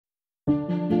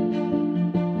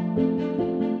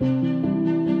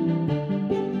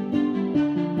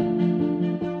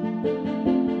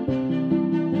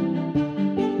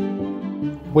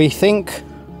We think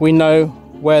we know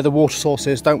where the water source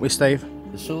is, don't we, Steve?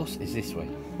 The source is this way.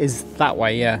 Is that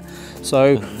way, yeah.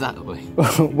 So that way.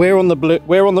 we are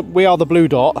the blue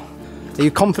dot. Are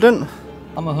you confident?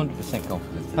 I'm 100%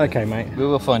 confident. Okay, mate. We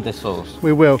will find this source.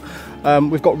 We will.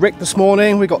 We've got Rick this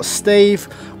morning, we've got Steve,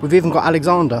 we've even got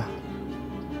Alexander.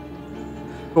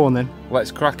 Go on then.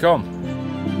 Let's crack on.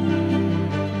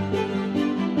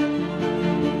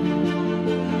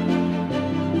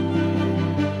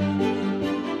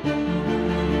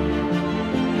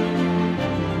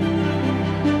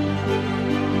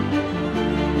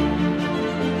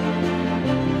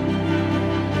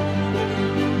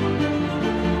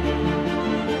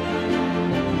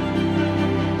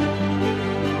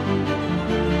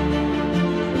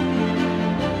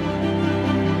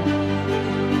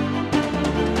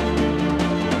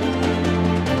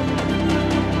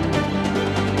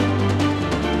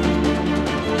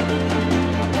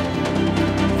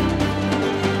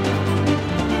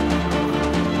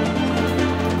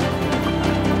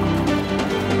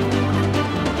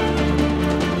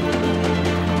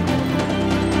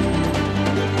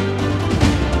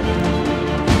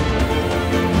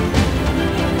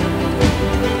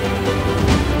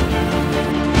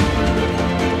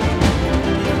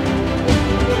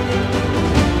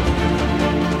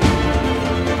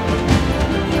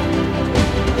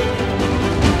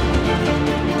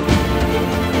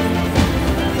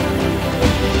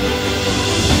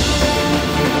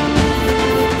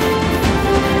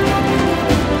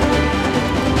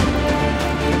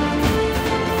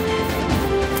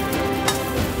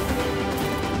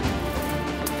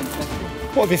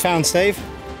 What have you found, Steve?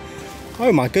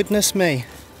 Oh my goodness me.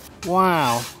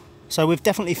 Wow. So we've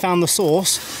definitely found the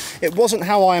source. It wasn't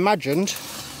how I imagined.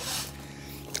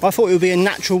 I thought it would be a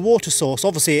natural water source.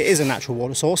 Obviously it is a natural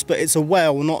water source, but it's a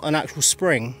well, not an actual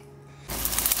spring. I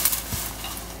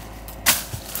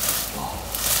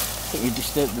think you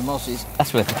disturbed the mosses.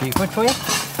 That's worth a few quid for you.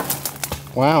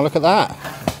 Wow, look at that.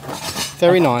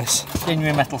 Very nice.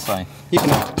 Genuine metal sign.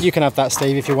 You can have that,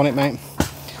 Steve, if you want it, mate.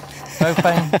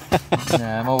 Propane?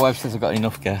 No, my wife says I've got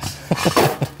enough gas.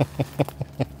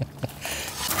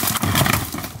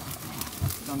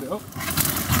 Stand it up.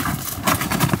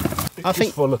 I think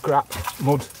it's full of crap,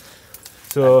 mud.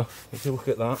 So if you look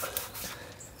at that.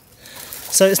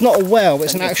 So it's not a well,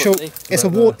 it's an actual it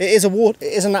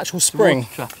is an actual spring.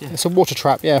 Water trap, yeah. It's a water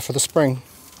trap, yeah, for the spring.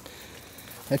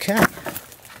 Okay.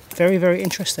 Very, very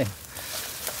interesting.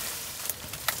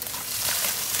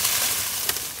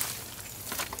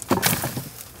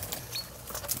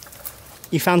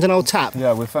 You found an old tap?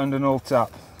 Yeah, we found an old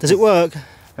tap. Does it work?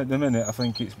 At the minute, I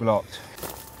think it's blocked.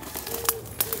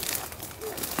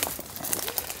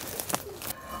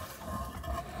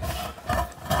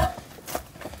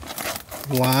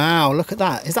 Wow, look at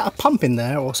that. Is that a pump in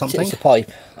there or something? It's a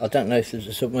pipe. I don't know if there's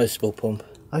a submersible pump.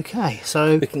 Okay,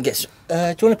 so... We can get some... do you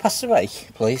want to pass the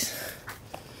rake, please?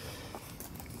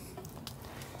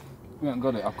 We haven't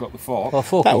got it, I've got the fork. Well,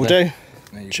 fork that will do.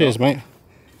 Cheers, go. mate.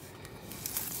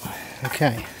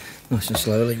 Okay. Nice and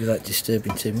slowly without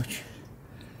disturbing too much.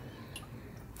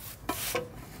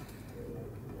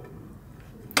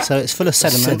 So it's full of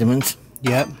sediment. Sediment.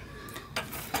 Yep.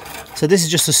 So this is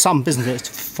just a sump, isn't it? It's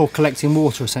for collecting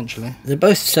water, essentially. They're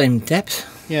both the same depth.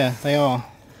 Yeah, they are.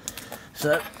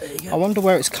 So, there you go. I wonder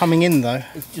where it's coming in, though.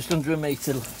 It's just under a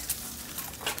metre.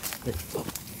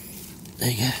 There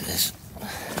you go, there's...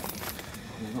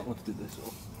 We've not lifted this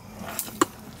up.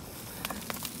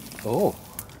 Oh.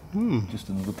 Just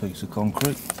another piece of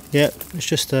concrete. Yep, it's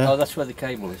just a... Oh, that's where the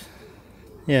cable is.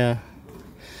 Yeah.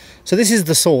 So this is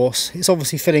the source. It's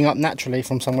obviously filling up naturally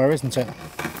from somewhere, isn't it?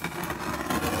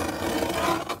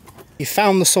 You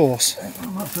found the source. I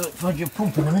might find your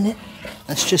pump in a minute.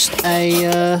 That's just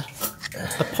a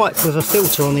pipe with a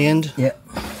filter on the end. Yeah.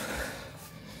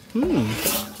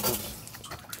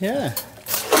 Yeah.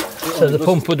 So the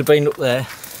pump would have been up there.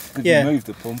 They've Yeah. removed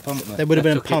the pump, haven't they? There would have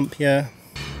been a took it. pump, yeah.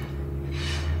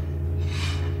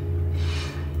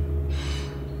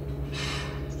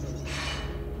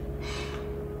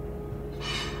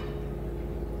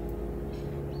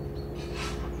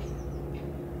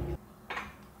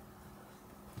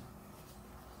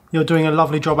 You're doing a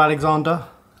lovely job, Alexander.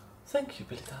 Thank you,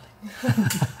 Billy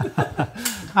darling.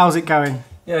 How's it going?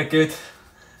 Yeah, good.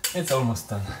 It's almost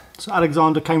done. So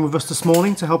Alexander came with us this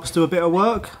morning to help us do a bit of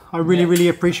work. I really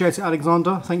appreciate it,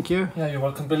 Alexander. Thank you. Yeah, you're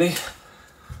welcome, Billy.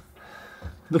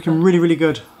 Looking really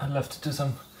good. I'd love to do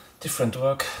some different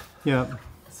work. Yeah.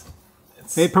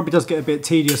 It probably does get a bit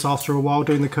tedious after a while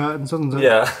doing the curtains, doesn't it?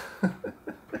 Yeah.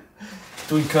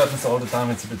 Doing curtains all the time,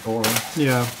 it's a bit boring.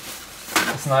 Yeah.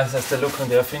 It's nice as they look when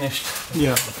they are finished.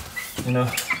 Yeah. You know.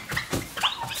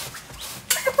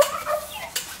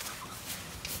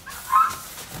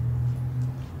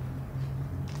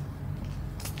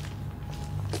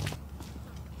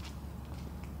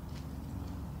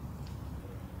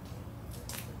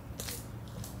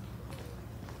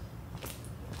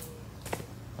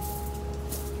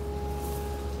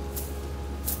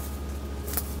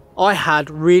 I had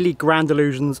really grand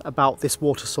illusions about this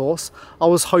water source. I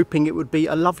was hoping it would be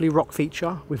a lovely rock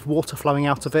feature with water flowing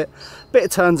out of it, but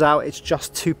it turns out it's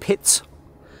just two pits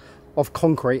of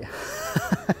concrete.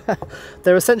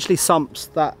 They're essentially sumps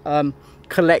that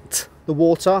collect the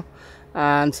water,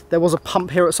 and there was a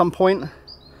pump here at some point,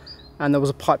 and there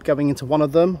was a pipe going into one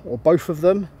of them or both of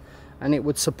them, and it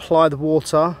would supply the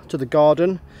water to the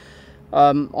garden.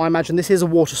 I imagine this is a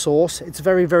water source. It's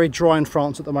very, very dry in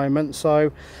France at the moment,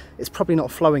 so it's probably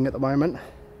not flowing at the moment.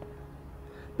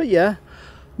 But yeah,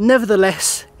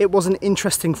 nevertheless, it was an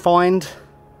interesting find,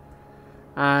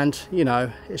 and you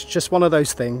know, it's just one of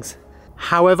those things.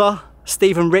 However,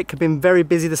 Steve and Rick have been very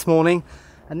busy this morning,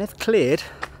 and they've cleared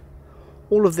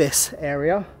all of this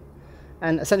area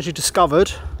and essentially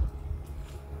discovered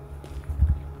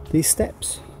these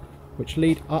steps which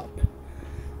lead up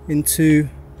into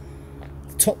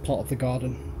top part of the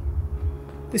garden.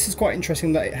 This is quite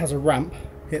interesting that it has a ramp.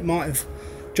 It might have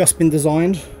just been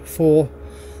designed for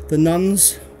the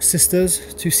nuns,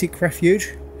 sisters to seek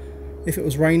refuge if it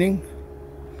was raining.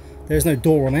 There's no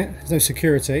door on it, there's no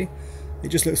security, it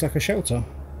just looks like a shelter.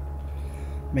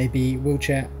 Maybe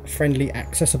wheelchair friendly,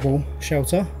 accessible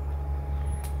shelter.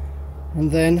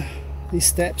 And then these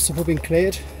steps have all been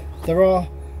cleared. There are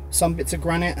some bits of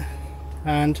granite,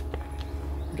 and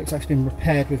it looks like it's been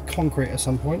repaired with concrete at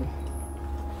some point.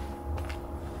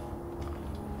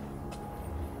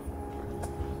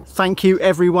 Thank you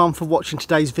everyone for watching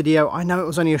today's video. I know it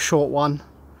was only a short one,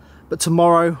 but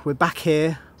tomorrow we're back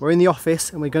here, we're in the office,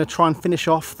 and we're going to try and finish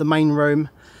off the main room.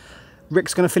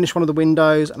 Rick's going to finish one of the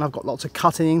windows, and I've got lots of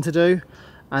cutting to do,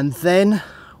 and then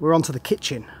we're on to the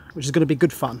kitchen, which is going to be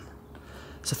good fun.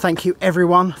 So thank you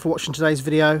everyone for watching today's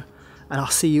video, and I'll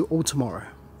see you all tomorrow.